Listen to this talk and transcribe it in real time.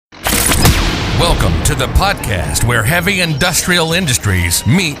Welcome to the podcast where heavy industrial industries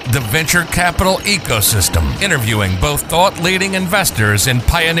meet the venture capital ecosystem, interviewing both thought-leading investors and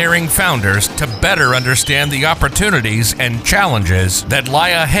pioneering founders to better understand the opportunities and challenges that lie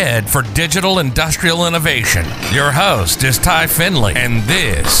ahead for digital industrial innovation. Your host is Ty Finley, and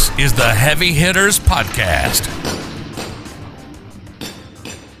this is the Heavy Hitters Podcast.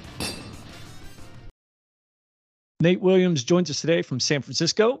 Nate Williams joins us today from San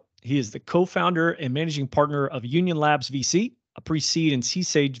Francisco. He is the co-founder and managing partner of Union Labs VC, a pre-seed and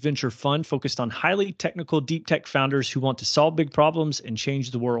seed-stage venture fund focused on highly technical deep tech founders who want to solve big problems and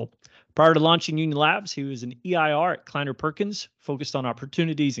change the world. Prior to launching Union Labs, he was an EIR at Kleiner Perkins, focused on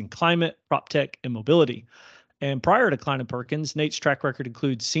opportunities in climate, prop tech, and mobility. And prior to Kleiner Perkins, Nate's track record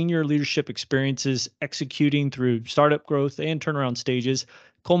includes senior leadership experiences executing through startup growth and turnaround stages,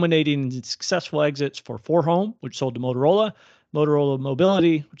 culminating in successful exits for 4Home, which sold to Motorola, Motorola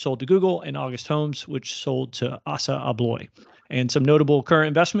Mobility, which sold to Google, and August Homes, which sold to Assa Abloy. And some notable current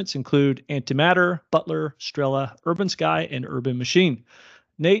investments include Antimatter, Butler, Strela, Urban Sky, and Urban Machine.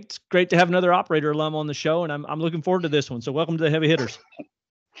 Nate, it's great to have another operator alum on the show, and I'm looking forward to this one. So welcome to the Heavy Hitters.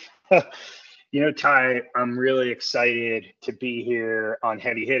 You know, Ty, I'm really excited to be here on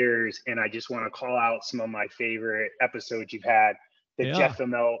Heavy Hitters, and I just want to call out some of my favorite episodes you've had. The Jeff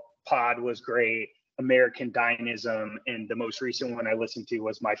Immelt pod was great. American Dynamism, and the most recent one I listened to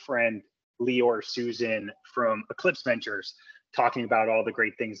was my friend Lior Susan from Eclipse Ventures talking about all the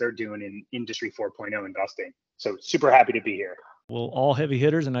great things they're doing in Industry 4.0 investing. So super happy to be here. Well, all heavy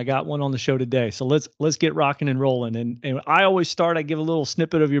hitters, and I got one on the show today. So let's get rocking and rolling. And I always start, I give a little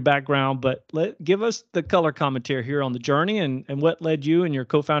snippet of your background, but give us the color commentary here on the journey and what led you and your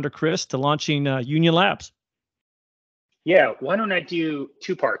co-founder Chris to launching Union Labs. Yeah, why don't I do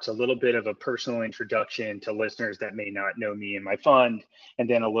two parts, a little bit of a personal introduction to listeners that may not know me and my fund, and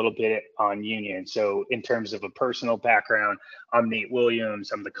then a little bit on Union. So in terms of a personal background, I'm Nate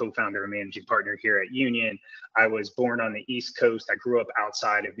Williams. I'm the co-founder and managing partner here at Union. I was born on the East Coast. I grew up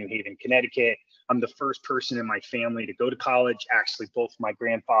outside of New Haven, Connecticut. I'm the first person in my family to go to college. Actually, both my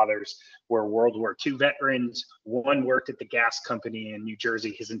grandfathers were World War II veterans. One worked at the gas company in New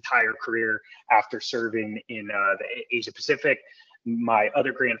Jersey his entire career after serving in the Asia Pacific. My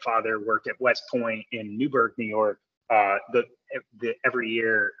other grandfather worked at West Point in Newburgh, New York, every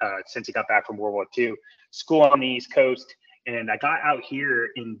year since he got back from World War II. School on the East Coast, and I got out here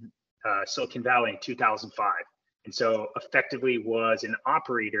in Silicon Valley in 2005. And so effectively was an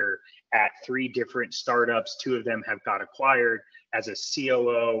operator at 3 different startups. 2 of them have got acquired as a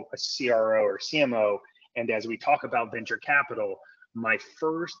COO, a CRO, or CMO. And as we talk about venture capital, my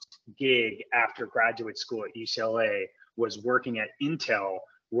first gig after graduate school at UCLA was working at Intel,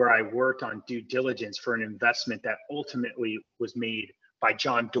 where I worked on due diligence for an investment that ultimately was made by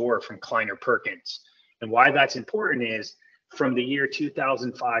John Doerr from Kleiner Perkins. And why that's important is, from the year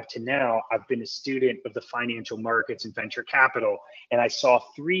 2005 to now, I've been a student of the financial markets and venture capital, and I saw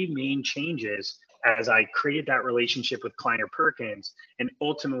 3 main changes as I created that relationship with Kleiner Perkins and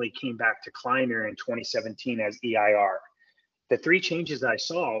ultimately came back to Kleiner in 2017 as EIR. The 3 changes that I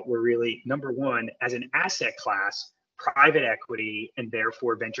saw were really, number one, as an asset class, private equity and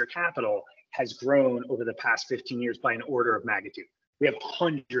therefore venture capital has grown over the past 15 years by an order of magnitude. We have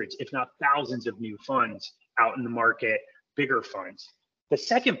hundreds, if not thousands, of new funds out in the market, bigger funds. The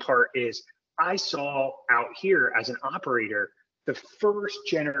second part is I saw out here as an operator, the first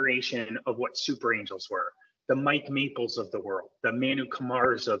generation of what super angels were, the Mike Maples of the world, the Manu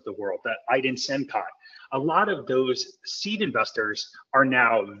Kumars of the world, the Aiden Senpai. A lot of those seed investors are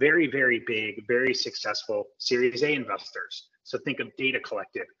now very, very big, very successful Series A investors. So think of Data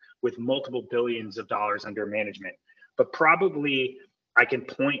Collective with multiple billions of dollars under management. But probably I can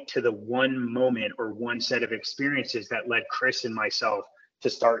point to the one moment or one set of experiences that led Chris and myself to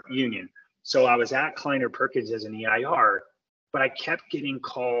start Union. So I was at Kleiner Perkins as an EIR, but I kept getting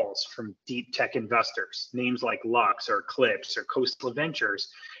calls from deep tech investors, names like Lux or Eclipse or Coastal Ventures,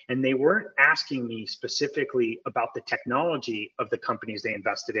 and they weren't asking me specifically about the technology of the companies they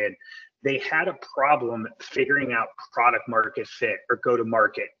invested in. They had a problem figuring out product market fit or go to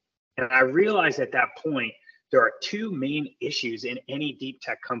market. And I realized at that point, there are 2 main issues in any deep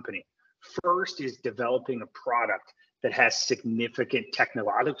tech company. First is developing a product that has significant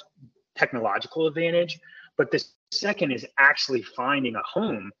technological advantage, but the second is actually finding a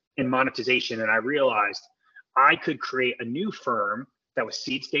home in monetization. And I realized I could create a new firm that was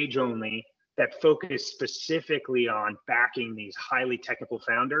seed stage only, that focused specifically on backing these highly technical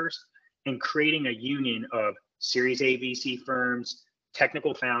founders and creating a union of Series A VC firms,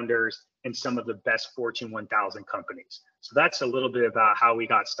 technical founders, and some of the best Fortune 1000 companies. So that's a little bit about how we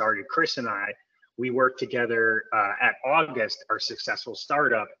got started. Chris and I We worked together at August, our successful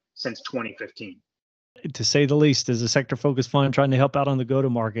startup since 2015. To say the least, as a sector-focused fund trying to help out on the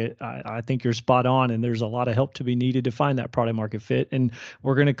go-to-market, I think you're spot on, and there's a lot of help to be needed to find that product market fit. And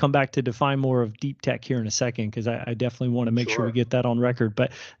we're going to come back to define more of deep tech here in a second, because I definitely want to make sure we get that on record.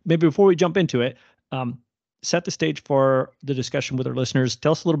 But maybe before we jump into it, set the stage for the discussion with our listeners.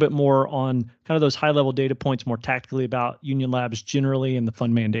 Tell us a little bit more on kind of those high-level data points, more tactically about Union Labs generally and the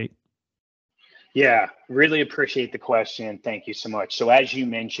fund mandate. Yeah, really appreciate the question. Thank you so much. So as you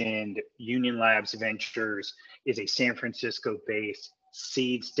mentioned, Union Labs Ventures is a San Francisco-based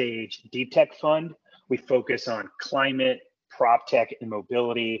seed stage deep tech fund. We focus on climate, prop tech, and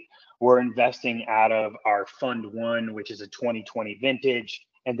mobility. We're investing out of our Fund 1, which is a 2020 vintage,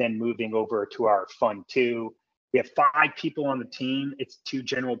 and then moving over to our Fund 2. We have 5 people on the team. It's 2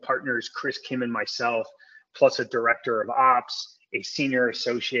 general partners, Chris, Kim, and myself, plus a director of ops, a senior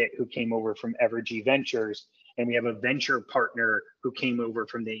associate who came over from Evergy Ventures, and we have a venture partner who came over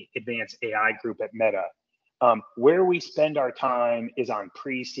from the advanced AI group at Meta. Where we spend our time is on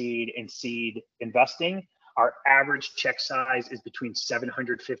pre-seed and seed investing. Our average check size is between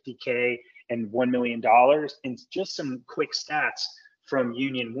 $750K and $1 million. And just some quick stats from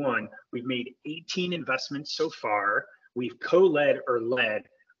Union 1, we've made 18 investments so far. We've co-led or led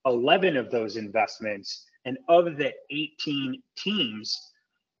 11 of those investments. And of the 18 teams,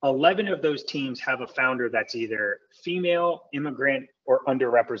 11 of those teams have a founder that's either female, immigrant, or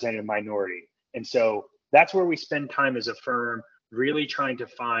underrepresented minority. And so that's where we spend time as a firm, really trying to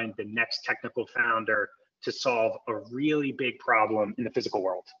find the next technical founder to solve a really big problem in the physical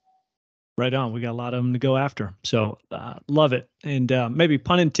world. Right on. We got a lot of them to go after. So love it. And maybe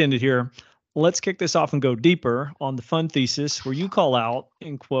pun intended here. Let's kick this off and go deeper on the fund thesis where you call out,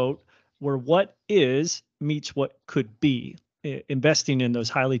 in quote, where what is meets what could be, investing in those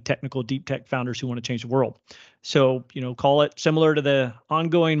highly technical deep tech founders who want to change the world. So, call it similar to the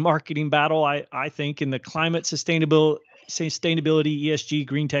ongoing marketing battle, I think, in the climate sustainability, ESG,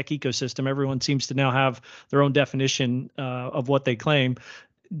 green tech ecosystem. Everyone seems to now have their own definition of what they claim.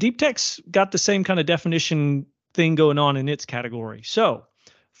 Deep tech's got the same kind of definition thing going on in its category. So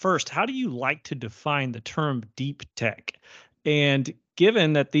first, how do you like to define the term deep tech? And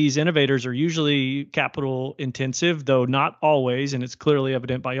given that these innovators are usually capital intensive, though not always, and it's clearly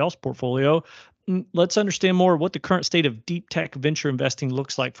evident by y'all's portfolio, let's understand more what the current state of deep tech venture investing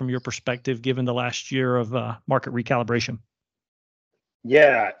looks like from your perspective, given the last year of market recalibration.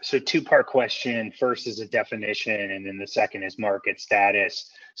 Yeah, so 2-part question. First is a definition, and then the second is market status.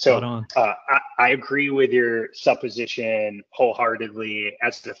 So I agree with your supposition wholeheartedly.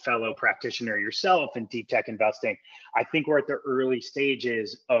 As the fellow practitioner yourself in deep tech investing, I think we're at the early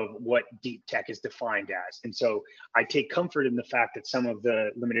stages of what deep tech is defined as. And so I take comfort in the fact that some of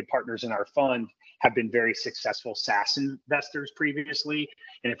the limited partners in our fund have been very successful SaaS investors previously.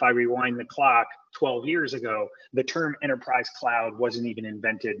 And if I rewind the clock 12 years ago, the term enterprise cloud wasn't even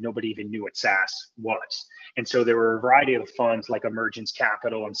invented. Nobody even knew what SaaS was. And so there were a variety of funds like Emergence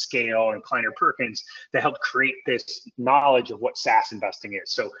Capital and Scale and Kleiner Perkins that helped create this knowledge of what SaaS investing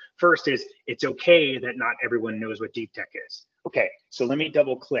is. So first is, it's okay that not everyone knows what deep tech is. Okay, so let me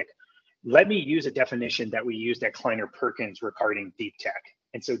double click. Let me use a definition that we used at Kleiner Perkins regarding deep tech.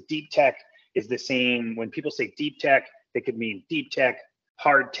 And so deep tech is the same. When people say deep tech, they could mean deep tech,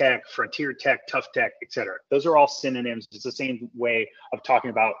 hard tech, frontier tech, tough tech, et cetera. Those are all synonyms. It's the same way of talking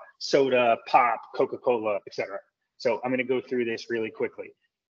about soda, pop, Coca-Cola, et cetera. So I'm going to go through this really quickly.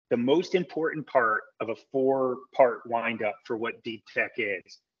 The most important part of a 4-part windup for what deep tech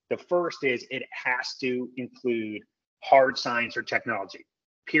is, the first is it has to include hard science or technology,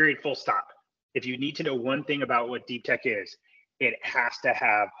 period, full stop. If you need to know one thing about what deep tech is, it has to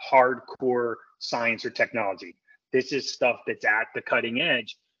have hardcore science or technology. This is stuff that's at the cutting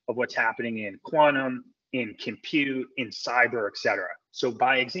edge of what's happening in quantum, in compute, in cyber, et cetera. So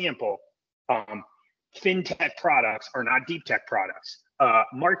by example, fintech products are not deep tech products.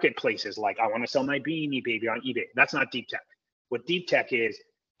 Marketplaces like I want to sell my Beanie Baby on eBay, that's not deep tech. What deep tech is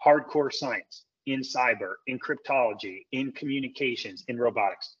hardcore science in cyber, in cryptology, in communications, in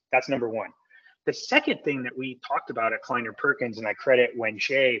robotics. That's number one. The second thing that we talked about at Kleiner Perkins, and I credit Wen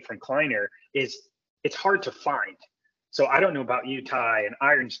Shea from Kleiner, is it's hard to find. So I don't know about you, Ty, and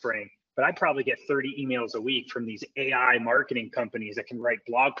Iron Spring, but I probably get 30 emails a week from these AI marketing companies that can write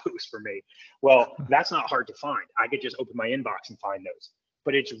blog posts for me. Well, that's not hard to find. I could just open my inbox and find those.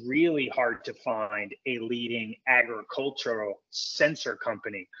 But it's really hard to find a leading agricultural sensor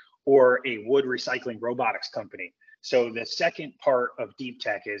company or a wood recycling robotics company. So the second part of deep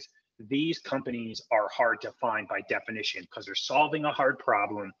tech is these companies are hard to find by definition because they're solving a hard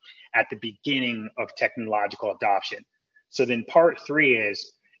problem at the beginning of technological adoption. So then part three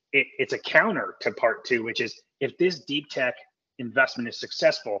is it's a counter to part two, which is if this deep tech investment is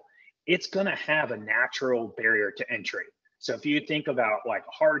successful, it's going to have a natural barrier to entry. So if you think about like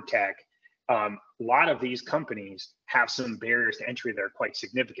hard tech, a lot of these companies have some barriers to entry that are quite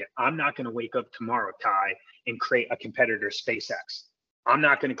significant. I'm not going to wake up tomorrow, Ty, and create a competitor SpaceX. I'm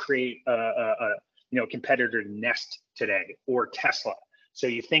not going to create a competitor Nest today or Tesla. So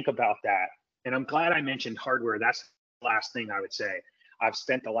you think about that. And I'm glad I mentioned hardware. That's the last thing I would say. I've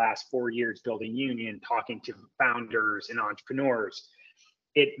spent the last 4 years building Union, talking to founders and entrepreneurs.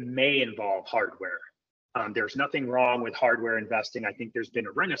 It may involve hardware. There's nothing wrong with hardware investing. I think there's been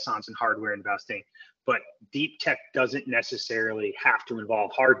a renaissance in hardware investing, but deep tech doesn't necessarily have to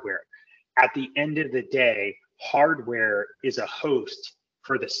involve hardware. At the end of the day, hardware is a host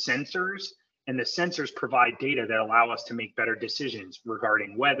for the sensors, and the sensors provide data that allow us to make better decisions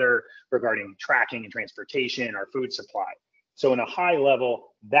regarding weather, regarding tracking and transportation, our food supply. So in a high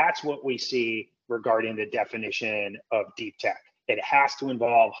level, that's what we see regarding the definition of deep tech. It has to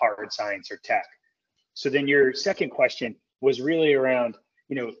involve hard science or tech. So then your second question was really around,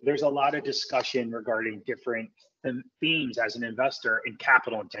 there's a lot of discussion regarding different themes as an investor in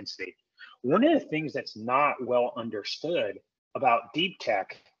capital intensity. One of the things that's not well understood about deep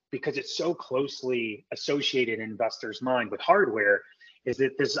tech, because it's so closely associated in investors' mind with hardware, is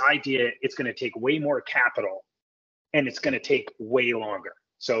that this idea it's going to take way more capital and it's going to take way longer.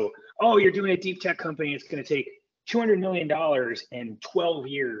 So, you're doing a deep tech company, it's going to take $200 million and 12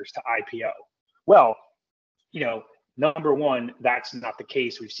 years to IPO. Well, number one, that's not the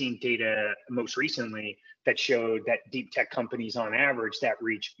case. We've seen data most recently that showed that deep tech companies on average that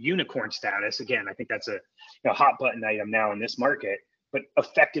reach unicorn status, again, I think that's a hot button item now in this market, but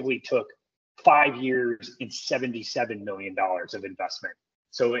effectively took 5 years and $77 million of investment.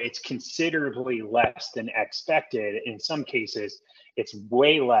 So it's considerably less than expected. In some cases, it's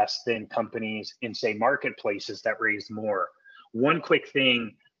way less than companies in, say, marketplaces that raised more. One quick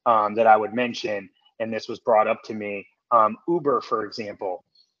thing that I would mention, and this was brought up to me, Uber, for example.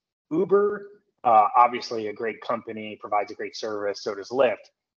 Uber, obviously a great company, provides a great service, so does Lyft.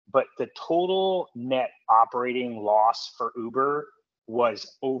 But the total net operating loss for Uber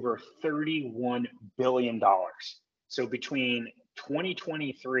was over $31 billion. So between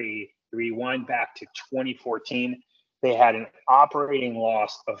 2023, rewind back to 2014, they had an operating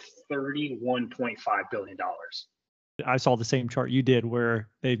loss of $31.5 billion. I saw the same chart you did where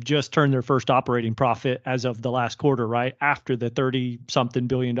they've just turned their first operating profit as of the last quarter, right? After the 30-something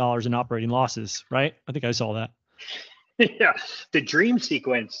billion dollars in operating losses, right? I think I saw that. Yeah. The dream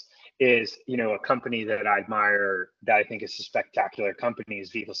sequence is, a company that I admire that I think is a spectacular company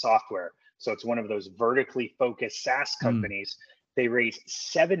is Viva Software. So it's one of those vertically focused SaaS companies. They raised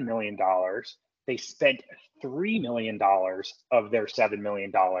 $7 million. They spent $3 million of their $7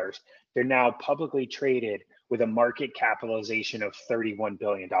 million. They're now publicly traded with a market capitalization of $31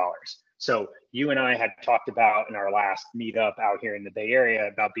 billion. So you and I had talked about in our last meetup out here in the Bay Area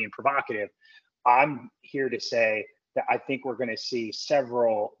about being provocative. I'm here to say that I think we're going to see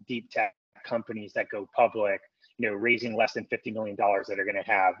several deep tech companies that go public, raising less than $50 million that are going to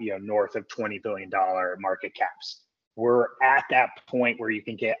have, north of $20 billion market caps. We're at that point where you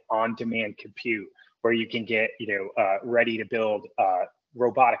can get on-demand compute, where you can get, ready to build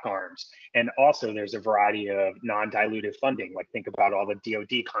robotic arms. And also there's a variety of non-dilutive funding, like think about all the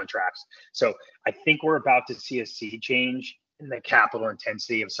DoD contracts. So I think we're about to see a sea change in the capital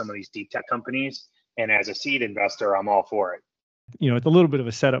intensity of some of these deep tech companies. And as a seed investor, I'm all for it. It's a little bit of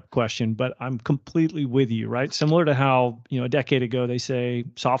a setup question, but I'm completely with you, right? Similar to how, a decade ago, they say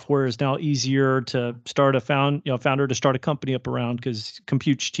software is now easier to start founder to start a company up around because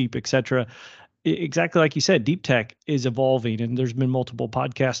compute's cheap, et cetera. Exactly like you said, deep tech is evolving, and there's been multiple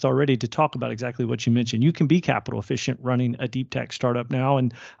podcasts already to talk about exactly what you mentioned. You can be capital efficient running a deep tech startup now.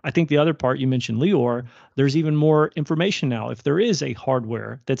 And I think the other part you mentioned, Lior, there's even more information now. If there is a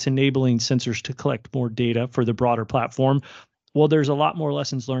hardware that's enabling sensors to collect more data for the broader platform, well, there's a lot more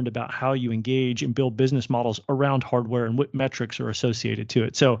lessons learned about how you engage and build business models around hardware and what metrics are associated to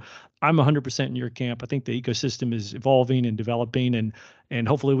it. So I'm 100% in your camp. I think the ecosystem is evolving and developing, and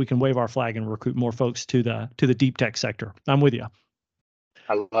hopefully we can wave our flag and recruit more folks to the deep tech sector. I'm with you.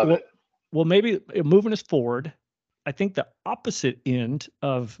 I love it. Well, maybe moving us forward, I think the opposite end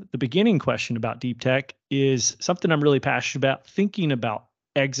of the beginning question about deep tech is something I'm really passionate about, thinking about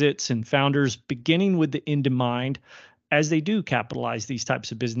exits and founders, beginning with the end in mind. as they do capitalize these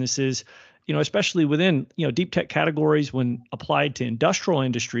types of businesses, especially within, deep tech categories when applied to industrial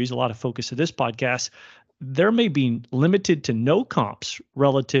industries, a lot of focus of this podcast, there may be limited to no comps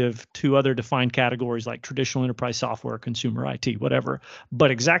relative to other defined categories like traditional enterprise software, consumer IT, whatever. But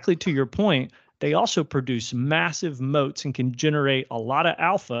exactly to your point, they also produce massive moats and can generate a lot of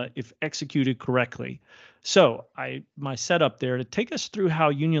alpha if executed correctly. So my setup there to take us through how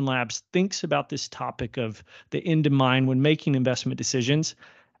Union Labs thinks about this topic of the end in mind when making investment decisions.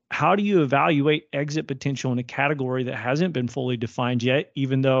 How do you evaluate exit potential in a category that hasn't been fully defined yet,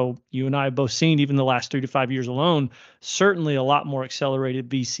 even though you and I have both seen, even the last 3 to 5 years alone, certainly a lot more accelerated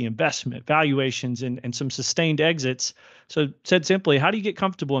VC investment, valuations, and some sustained exits. So said simply, how do you get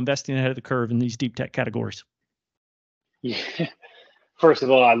comfortable investing ahead of the curve in these deep tech categories? Yeah. First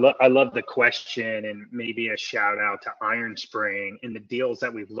of all, I love the question, and maybe a shout out to Iron Spring and the deals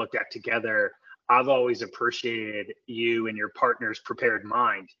that we've looked at together. I've always appreciated you and your partner's prepared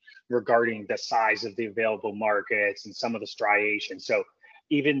mind regarding the size of the available markets and some of the striation. So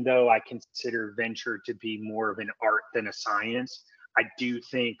even though I consider venture to be more of an art than a science, I do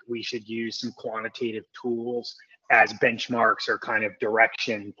think we should use some quantitative tools as benchmarks or kind of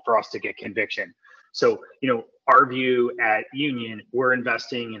direction for us to get conviction. So, our view at Union, we're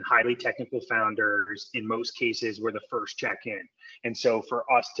investing in highly technical founders. In most cases, we're the first check in. And so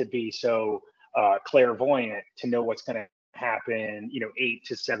for us to be so clairvoyant to know what's going to happen,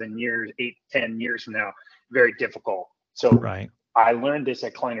 10 years from now, very difficult. So right. I learned this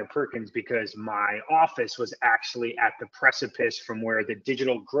at Kleiner Perkins because my office was actually at the precipice from where the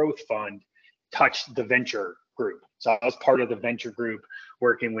Digital Growth Fund touched the venture group. So I was part of the venture group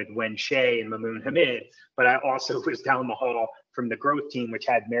working with Wen Shea and Mamoon Hamid, but I also was down the hall from the growth team, which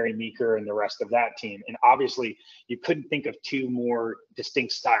had Mary Meeker and the rest of that team. And obviously you couldn't think of two more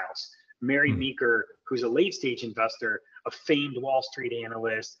distinct styles. Mary Meeker, who's a late stage investor, a famed Wall Street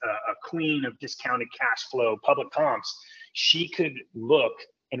analyst, a queen of discounted cash flow, public comps, she could look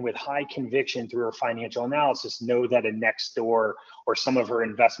and with high conviction through her financial analysis, know that a next door or some of her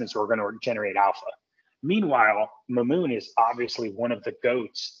investments were going to generate alpha. Meanwhile, Mamoon is obviously one of the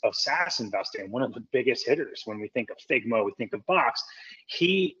goats of SaaS investing, one of the biggest hitters. When we think of Figma, we think of Box.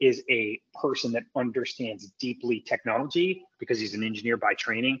 He is a person that understands deeply technology because he's an engineer by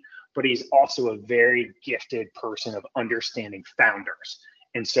training, but he's also a very gifted person of understanding founders.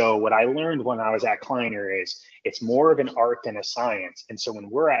 And so what I learned when I was at Kleiner is it's more of an art than a science. And so when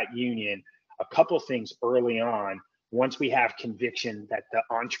we're at Union, a couple of things early on, once we have conviction that the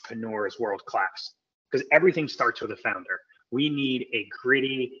entrepreneur is world-class, because everything starts with a founder. We need a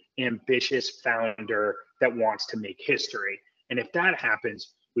gritty, ambitious founder that wants to make history. And if that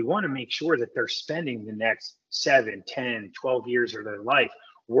happens, we want to make sure that they're spending the next 7, 10, 12 years of their life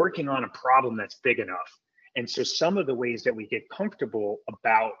working on a problem that's big enough. And so some of the ways that we get comfortable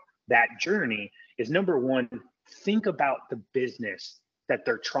about that journey is, number one, think about the business that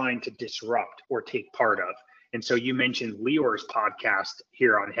they're trying to disrupt or take part of. And so you mentioned Lior's podcast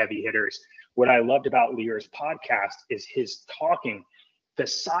here on Heavy Hitters. What I loved about Lior's podcast is his talking. The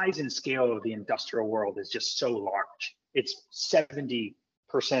size and scale of the industrial world is just so large. It's 70%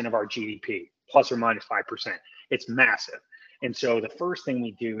 of our GDP, plus or minus 5%. It's massive. And so the first thing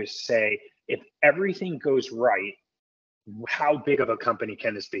we do is say, if everything goes right, how big of a company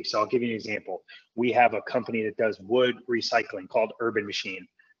can this be? So I'll give you an example. We have a company that does wood recycling called Urban Machine.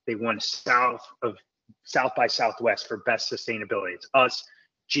 They won South by Southwest for best sustainability. It's us,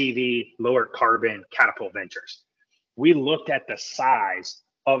 GV, Lower Carbon, Catapult Ventures. We looked at the size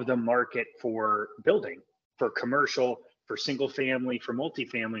of the market for building, for commercial, for single family, for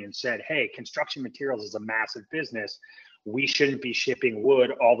multifamily, and said, hey, construction materials is a massive business. We shouldn't be shipping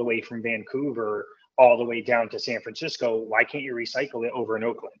wood all the way from Vancouver all the way down to San Francisco. Why can't you recycle it over in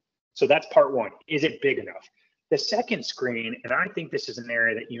Oakland? So that's part one. Is it big enough? The second screen, and I think this is an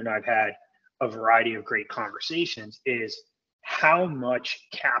area that you and I've had a variety of great conversations, is how much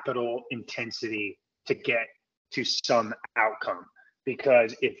capital intensity to get to some outcome.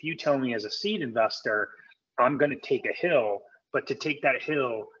 Because if you tell me as a seed investor, I'm going to take a hill, but to take that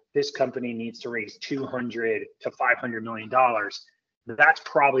hill, this company needs to raise $200 to $500 million. That's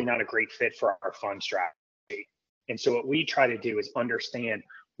probably not a great fit for our fund strategy. And so what we try to do is understand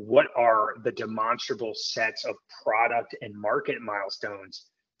what are the demonstrable sets of product and market milestones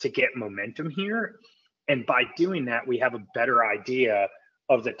to get momentum here. And by doing that, we have a better idea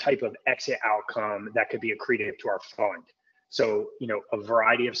of the type of exit outcome that could be accretive to our fund. So, a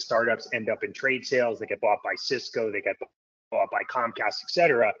variety of startups end up in trade sales. They get bought by Cisco, they get bought by Comcast, et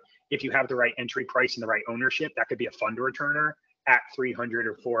cetera. If you have the right entry price and the right ownership, that could be a fund returner at $300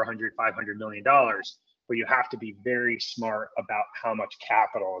 or $400, $500 million. but you have to be very smart about how much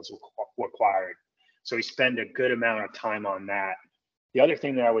capital is required. So we spend a good amount of time on that. The other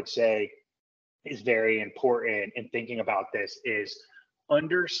thing that I would say is very important in thinking about this is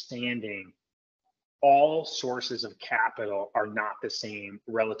understanding all sources of capital are not the same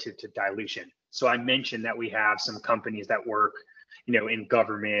relative to dilution. So I mentioned that we have some companies that work, in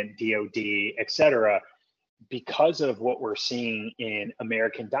government, DoD, et cetera. Because of what we're seeing in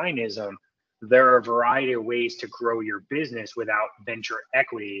American dynamism, there are a variety of ways to grow your business without venture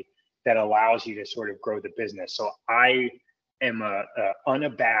equity that allows you to sort of grow the business. So I am a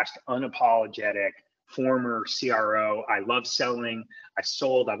unabashed, unapologetic former CRO. I love selling.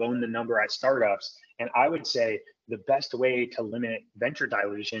 I've owned the number at startups. And I would say the best way to limit venture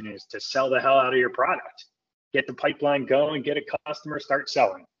dilution is to sell the hell out of your product. Get the pipeline going, get a customer, start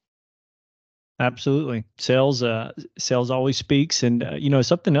selling. Absolutely. Sales always speaks. And,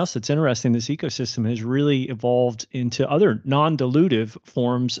 something else that's interesting, this ecosystem has really evolved into other non-dilutive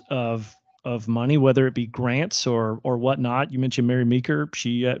forms of money, whether it be grants or whatnot. You mentioned Mary Meeker.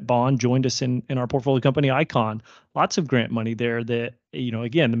 She at Bond joined us in our portfolio company Icon. Lots of grant money there that,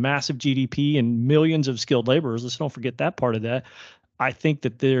 again, the massive GDP and millions of skilled laborers. Let's don't forget that part of that. I think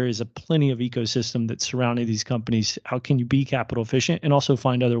that there is a plenty of ecosystem that's surrounding these companies. How can you be capital efficient and also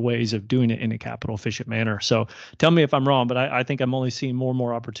find other ways of doing it in a capital efficient manner? So tell me if I'm wrong, but I think I'm only seeing more and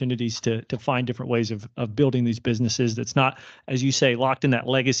more opportunities to find different ways of building these businesses that's not, as you say, locked in that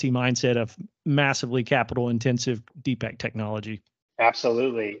legacy mindset of massively capital intensive Deeptech technology.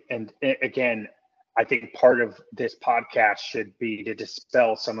 Absolutely. And again, I think part of this podcast should be to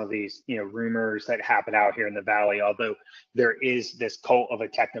dispel some of these, rumors that happen out here in the Valley. Although there is this cult of a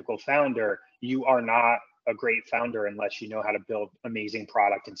technical founder, you are not a great founder unless you know how to build amazing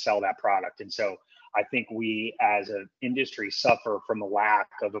product and sell that product. And so I think we as an industry suffer from a lack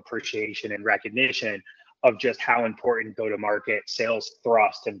of appreciation and recognition of just how important go-to-market sales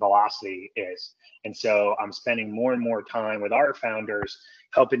thrust and velocity is. And so I'm spending more and more time with our founders,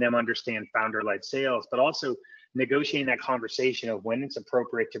 helping them understand founder-led sales, but also negotiating that conversation of when it's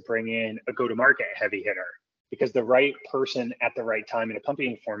appropriate to bring in a go-to-market heavy hitter, because the right person at the right time in a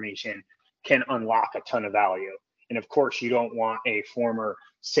company formation can unlock a ton of value. And of course, you don't want a former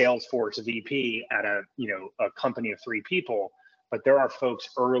Salesforce VP at a company of 3 people, but there are folks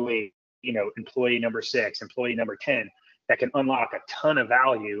early, employee number 6, employee number 10, that can unlock a ton of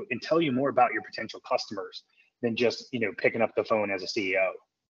value and tell you more about your potential customers than just, picking up the phone as a CEO.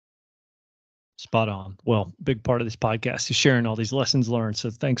 Spot on. Well, big part of this podcast is sharing all these lessons learned. So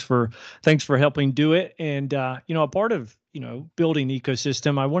thanks for helping do it. And, a part of, building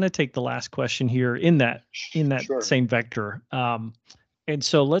ecosystem, I want to take the last question here in that Sure. same vector. And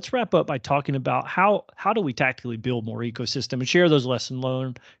so let's wrap up by talking about how do we tactically build more ecosystem and share those lessons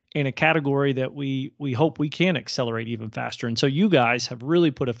learned in a category that we hope we can accelerate even faster. And so you guys have really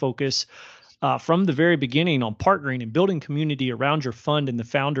put a focus from the very beginning on partnering and building community around your fund and the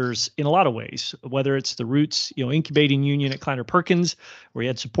founders in a lot of ways, whether it's the Roots, incubating union at Kleiner Perkins, where you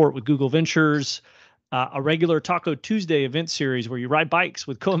had support with Google Ventures, a regular Taco Tuesday event series where you ride bikes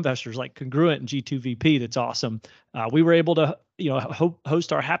with co-investors like Congruent and G2VP. That's awesome. We were able to,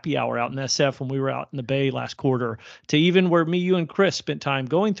 host our happy hour out in SF when we were out in the Bay last quarter, to even where me, you, and Chris spent time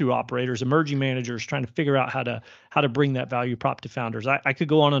going through operators, emerging managers, trying to figure out how to bring that value prop to founders. I could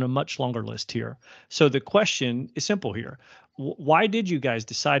go on a much longer list here. So the question is simple here. Why did you guys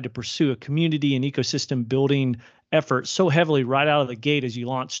decide to pursue a community and ecosystem building effort so heavily right out of the gate as you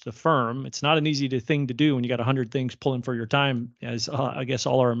launched the firm? It's not an easy thing to do when you got 100 things pulling for your time, as I guess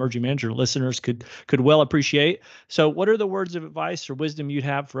all our emerging manager listeners could well appreciate. So what are the words of advice or wisdom you'd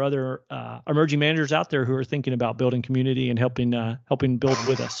have for other emerging managers out there who are thinking about building community and helping build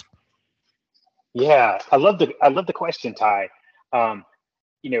with us? Yeah, I love the question, Ty.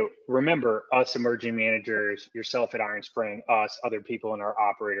 Remember us emerging managers, yourself at Iron Spring, us, other people in our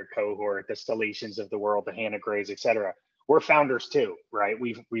operator cohort, the Stellations of the world, the Hannah Grays, et cetera. We're founders too, right?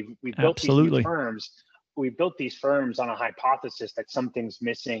 We've built Absolutely. these firms. We built these firms on a hypothesis that something's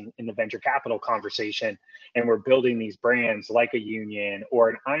missing in the venture capital conversation, and we're building these brands like a Union or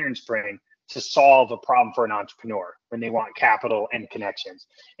an Iron Spring to solve a problem for an entrepreneur when they want capital and connections.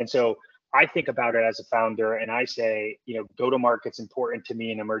 And so I think about it as a founder and I say, go-to-market's important to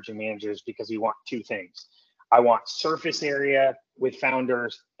me and emerging managers because we want 2 things. I want surface area with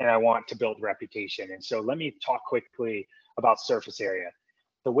founders and I want to build reputation. And so let me talk quickly about surface area.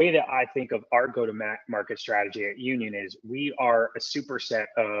 The way that I think of our go-to-market strategy at Union is we are a superset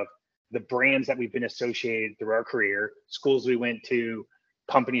of the brands that we've been associated through our career, schools we went to,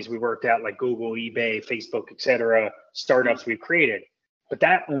 companies we worked at like Google, eBay, Facebook, et cetera, startups we've created. But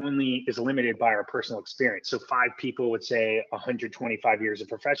that only is limited by our personal experience. So 5 people would say 125 years of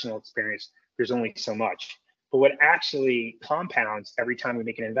professional experience, there's only so much. But what actually compounds every time we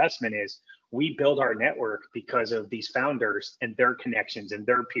make an investment is we build our network because of these founders and their connections and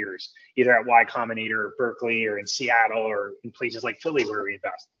their peers, either at Y Combinator or Berkeley or in Seattle or in places like Philly where we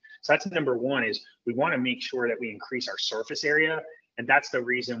invest. So that's number one, is we want to make sure that we increase our surface area. And that's the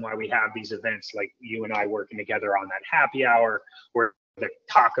reason why we have these events like you and I working together on that happy hour, or the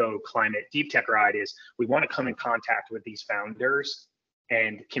taco climate Deeptech ride. Is we want to come in contact with these founders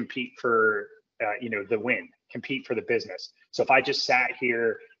and compete for the win, compete for the business. So if I just sat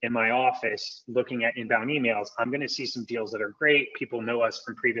here in my office looking at inbound emails, I'm going to see some deals that are great. People know us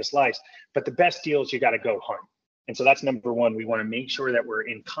from previous lives, but the best deals you got to go hunt. And so that's number one. We want to make sure that we're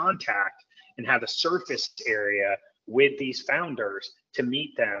in contact and have a surface area with these founders to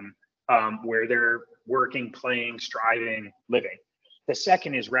meet them where they're working, playing, striving, living. The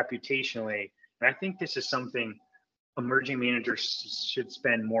second is reputationally, and I think this is something emerging managers should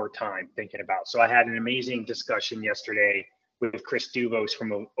spend more time thinking about. So I had an amazing discussion yesterday with Chris Duvos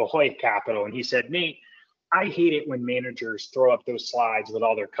from Ahoy Capital, and he said, Nate, I hate it when managers throw up those slides with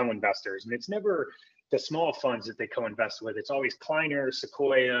all their co-investors, and it's never the small funds that they co-invest with. It's always Kleiner,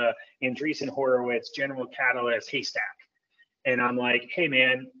 Sequoia, Andreessen Horowitz, General Catalyst, Haystack. And I'm like, hey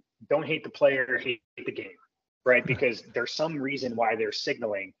man, don't hate the player, hate the game, right? Because there's some reason why they're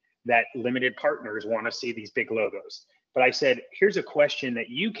signaling that limited partners want to see these big logos. But I said, here's a question that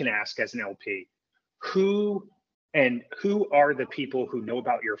you can ask as an LP. Who are the people who know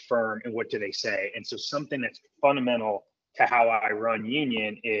about your firm and what do they say? And so something that's fundamental to how I run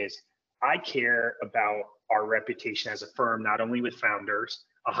Union is I care about our reputation as a firm, not only with founders,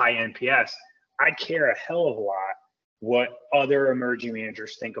 a high NPS. I care a hell of a lot what other emerging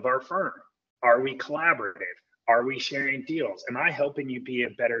managers think of our firm. Are we collaborative? Are we sharing deals? Am I helping you be a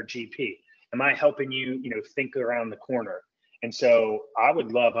better GP? Am I helping you, think around the corner? And so I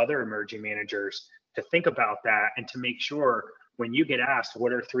would love other emerging managers to think about that and to make sure when you get asked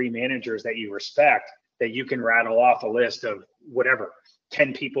what are 3 managers that you respect, that you can rattle off a list of whatever,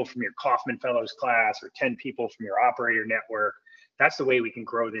 10 people from your Kaufman Fellows class or 10 people from your operator network. That's the way we can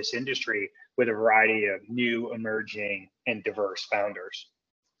grow this industry with a variety of new, emerging, and diverse founders.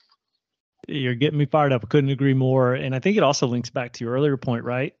 You're getting me fired up. I couldn't agree more. And I think it also links back to your earlier point,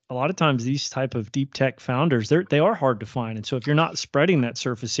 right? A lot of times these type of deep tech founders, they are hard to find. And so if you're not spreading that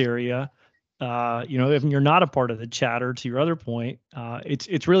surface area, if you're not a part of the chatter, to your other point,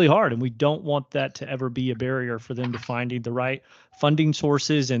 it's really hard. And we don't want that to ever be a barrier for them to finding the right funding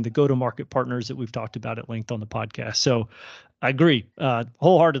sources and the go-to-market partners that we've talked about at length on the podcast. So I agree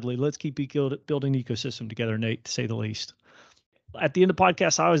wholeheartedly. Let's keep building ecosystem together, Nate, to say the least. At the end of the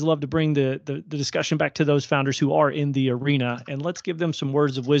podcast, I always love to bring the discussion back to those founders who are in the arena, and let's give them some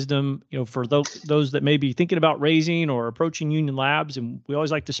words of wisdom, for those that may be thinking about raising or approaching Union Labs. And we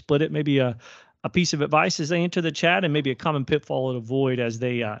always like to split it, maybe a piece of advice as they enter the chat, and maybe a common pitfall to avoid as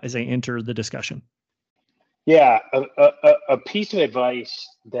they enter the discussion. Yeah, a piece of advice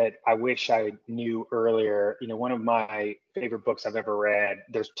that I wish I knew earlier. One of my favorite books I've ever read.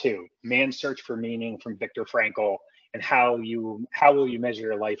 There's 2: Man's Search for Meaning from Viktor Frankl, and How Will You Measure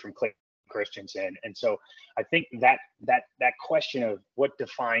Your Life from Clayton Christensen. And so I think that question of what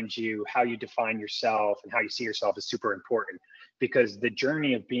defines you, how you define yourself, and how you see yourself is super important, because the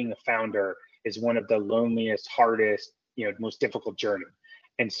journey of being a founder is one of the loneliest, hardest, most difficult journey.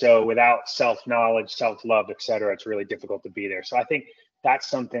 And so without self-knowledge, self-love, et cetera, it's really difficult to be there. So I think that's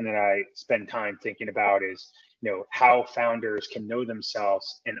something that I spend time thinking about is, how founders can know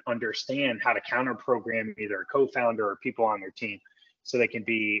themselves and understand how to counter program either a co-founder or people on their team so they can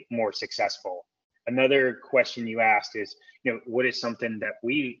be more successful. Another question you asked is, what is something that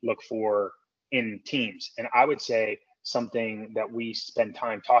we look for in teams? And I would say something that we spend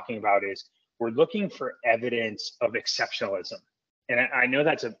time talking about is we're looking for evidence of exceptionalism. And I know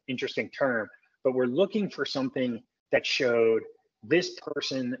that's an interesting term, but we're looking for something that showed this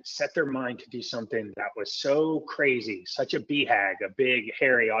person set their mind to do something that was so crazy, such a BHAG, a big,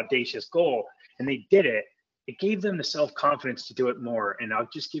 hairy, audacious goal, and they did it. It gave them the self-confidence to do it more. And I'll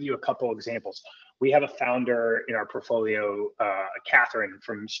just give you a couple examples. We have a founder in our portfolio, Catherine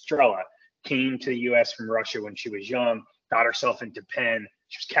from Strela, came to the US from Russia when she was young, got herself into Penn.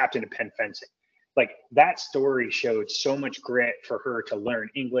 She was captain of Penn fencing. Like, that story showed so much grit for her to learn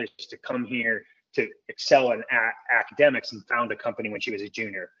English, to come here, to excel in academics, and found a company when she was a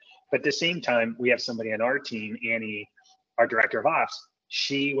junior. But at the same time, we have somebody on our team, Annie, our director of ops.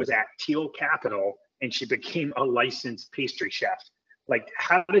 She was at Teal Capital and she became a licensed pastry chef. Like,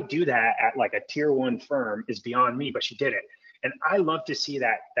 how to do that at like a tier 1 firm is beyond me, but she did it. And I love to see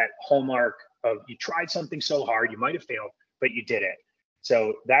that hallmark of you tried something so hard, you might have failed, but you did it.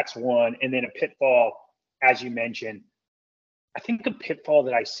 So that's one. And then a pitfall, as you mentioned, I think a pitfall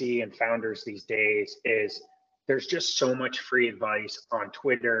that I see in founders these days is there's just so much free advice on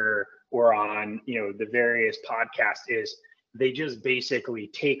Twitter or on, the various podcasts. Is they just basically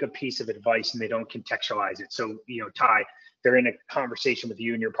take a piece of advice and they don't contextualize it. So, Ty, they're in a conversation with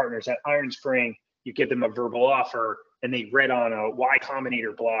you and your partners at Iron Spring, you give them a verbal offer and they read on a Y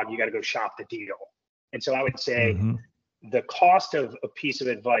Combinator blog, you got to go shop the deal. And so I would say the cost of a piece of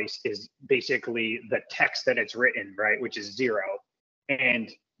advice is basically the text that it's written, right, which is zero.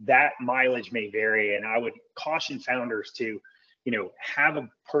 And that mileage may vary. And I would caution founders to, have a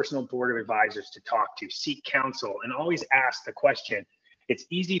personal board of advisors to talk to, seek counsel, and always ask the question. It's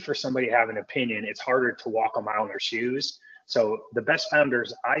easy for somebody to have an opinion. It's harder to walk a mile in their shoes. So the best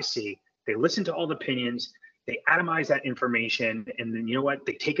founders I see, they listen to all the opinions, they atomize that information, and then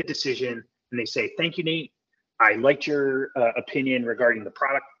they take a decision and they say, thank you, Nate. I liked your opinion regarding the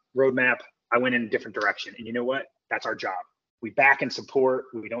product roadmap. I went in a different direction. And you know what? That's our job. We back and support.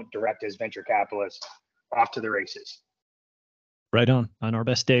 We don't direct as venture capitalists. Off to the races. Right on. On our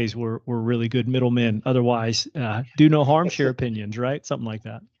best days, we're really good middlemen. Otherwise, do no harm, share opinions, right? Something like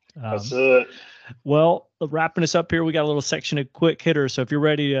that. That's it. Well, wrapping us up here, we got a little section of quick hitters. So if you're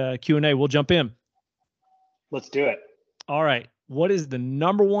ready to Q&A, we'll jump in. Let's do it. All right. What is the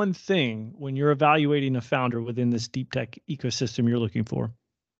number one thing when you're evaluating a founder within this deep tech ecosystem you're looking for?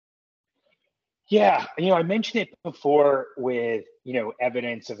 Yeah, I mentioned it before with,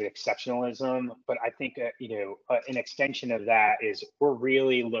 evidence of exceptionalism, but I think, an extension of that is we're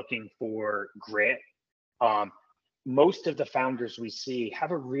really looking for grit. Most of the founders we see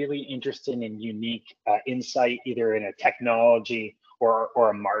have a really interesting and unique insight, either in a technology or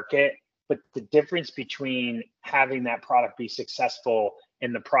a market. But the difference between having that product be successful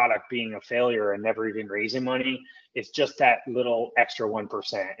and the product being a failure and never even raising money, it's just that little extra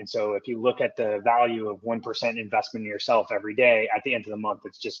 1%. And so if you look at the value of 1% investment in yourself every day, at the end of the month,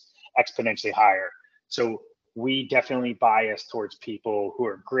 it's just exponentially higher. So we definitely bias towards people who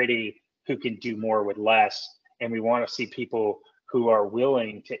are gritty, who can do more with less. And we want to see people who are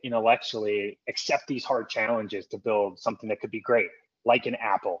willing to intellectually accept these hard challenges to build something that could be great, like an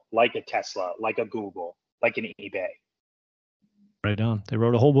Apple, like a Tesla, like a Google, like an eBay. Right on. They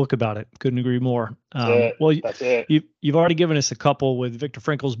wrote a whole book about it. Couldn't agree more. That's it. You've already given us a couple with Viktor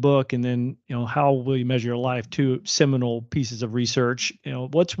Frankl's book, and then How Will You Measure Your Life? Two seminal pieces of research.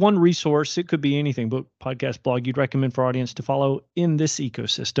 What's one resource? It could be anything, book, podcast, blog you'd recommend for our audience to follow in this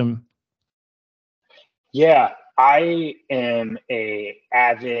ecosystem. Yeah, I am a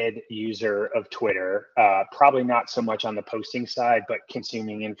avid user of Twitter. Probably not so much on the posting side, but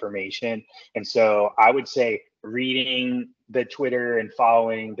consuming information. And so I would say reading the Twitter and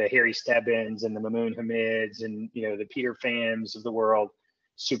following the Harry Stebbins and the Mamoon Hamids and the Peter Phams of the world,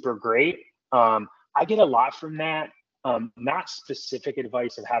 super great. I get a lot from that. Not specific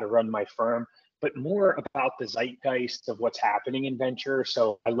advice of how to run my firm, but more about the zeitgeist of what's happening in venture.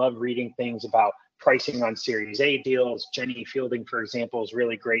 So I love reading things about pricing on Series A deals. Jenny Fielding, for example, is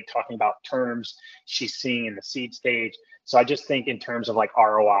really great talking about terms she's seeing in the seed stage. So I just think in terms of like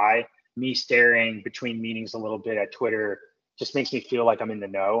ROI, me staring between meetings a little bit at Twitter just makes me feel like I'm in the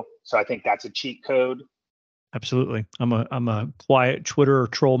know. So I think that's a cheat code. Absolutely. I'm a quiet Twitter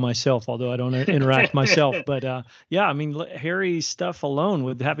troll myself, although I don't interact myself. But yeah, I mean, Harry's stuff alone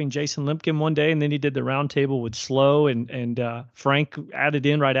with having Jason Limpkin one day, and then he did the roundtable with Slow and Frank added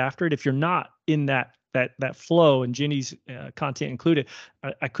in right after it. If you're not in that flow and Jenny's content included,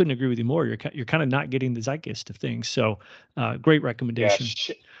 I couldn't agree with you more. You're kind of not getting the zeitgeist of things. So great recommendation.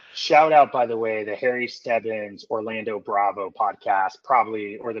 Yeah, shout out, by the way, the Harry Stebbins, Orlando Bravo podcast,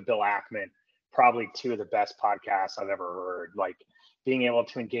 probably, or the Bill Ackman. Probably two of the best podcasts I've ever heard, like being able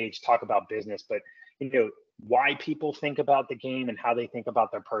to engage, talk about business, but why people think about the game and how they think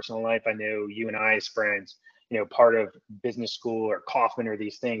about their personal life. I know you and I as friends, part of business school or Kaufman or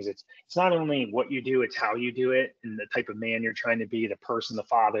these things, it's not only what you do, it's how you do it and the type of man you're trying to be, the person, the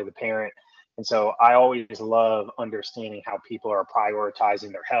father, the parent. And so I always love understanding how people are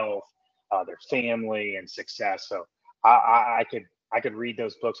prioritizing their health, their family and success. So I could read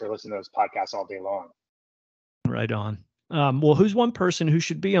those books or listen to those podcasts all day long. Right on. Well, who's one person who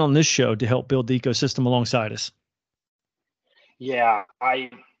should be on this show to help build the ecosystem alongside us? Yeah, I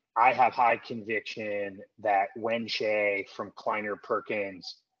have high conviction that Wen Shea from Kleiner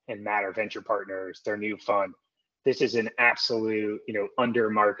Perkins and Matter Venture Partners, their new fund, this is an absolute,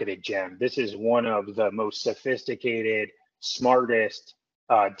 under-marketed gem. This is one of the most sophisticated, smartest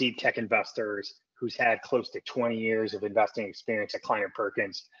deep tech investors who's had close to 20 years of investing experience at Kleiner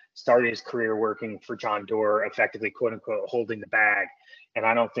Perkins, started his career working for John Doerr, effectively, quote unquote, holding the bag. And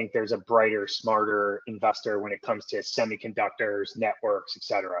I don't think there's a brighter, smarter investor when it comes to semiconductors, networks, et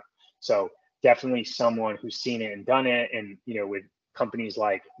cetera. So definitely someone who's seen it and done it. And, with companies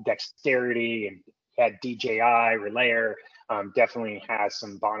like Dexterity and had DJI, Relayer, definitely has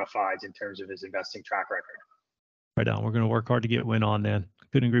some bona fides in terms of his investing track record. Right on. We're going to work hard to get Win on then.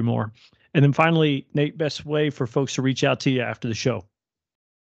 Couldn't agree more. And then finally, Nate, best way for folks to reach out to you after the show.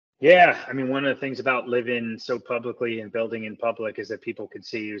 Yeah, I mean, one of the things about living so publicly and building in public is that people can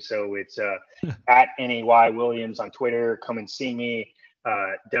see you. So it's at NAY Williams on Twitter. Come and see me.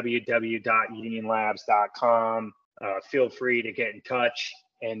 www.unionlabs.com. Feel free to get in touch,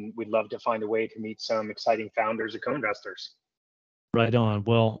 and we'd love to find a way to meet some exciting founders or co-investors. Right on.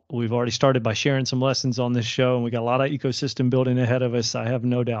 Well, we've already started by sharing some lessons on this show, and we got a lot of ecosystem building ahead of us. I have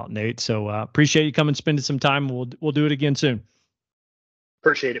no doubt, Nate. So appreciate you coming, spending some time. We'll do it again soon.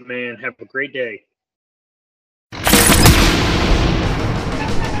 Appreciate it, man. Have a great day.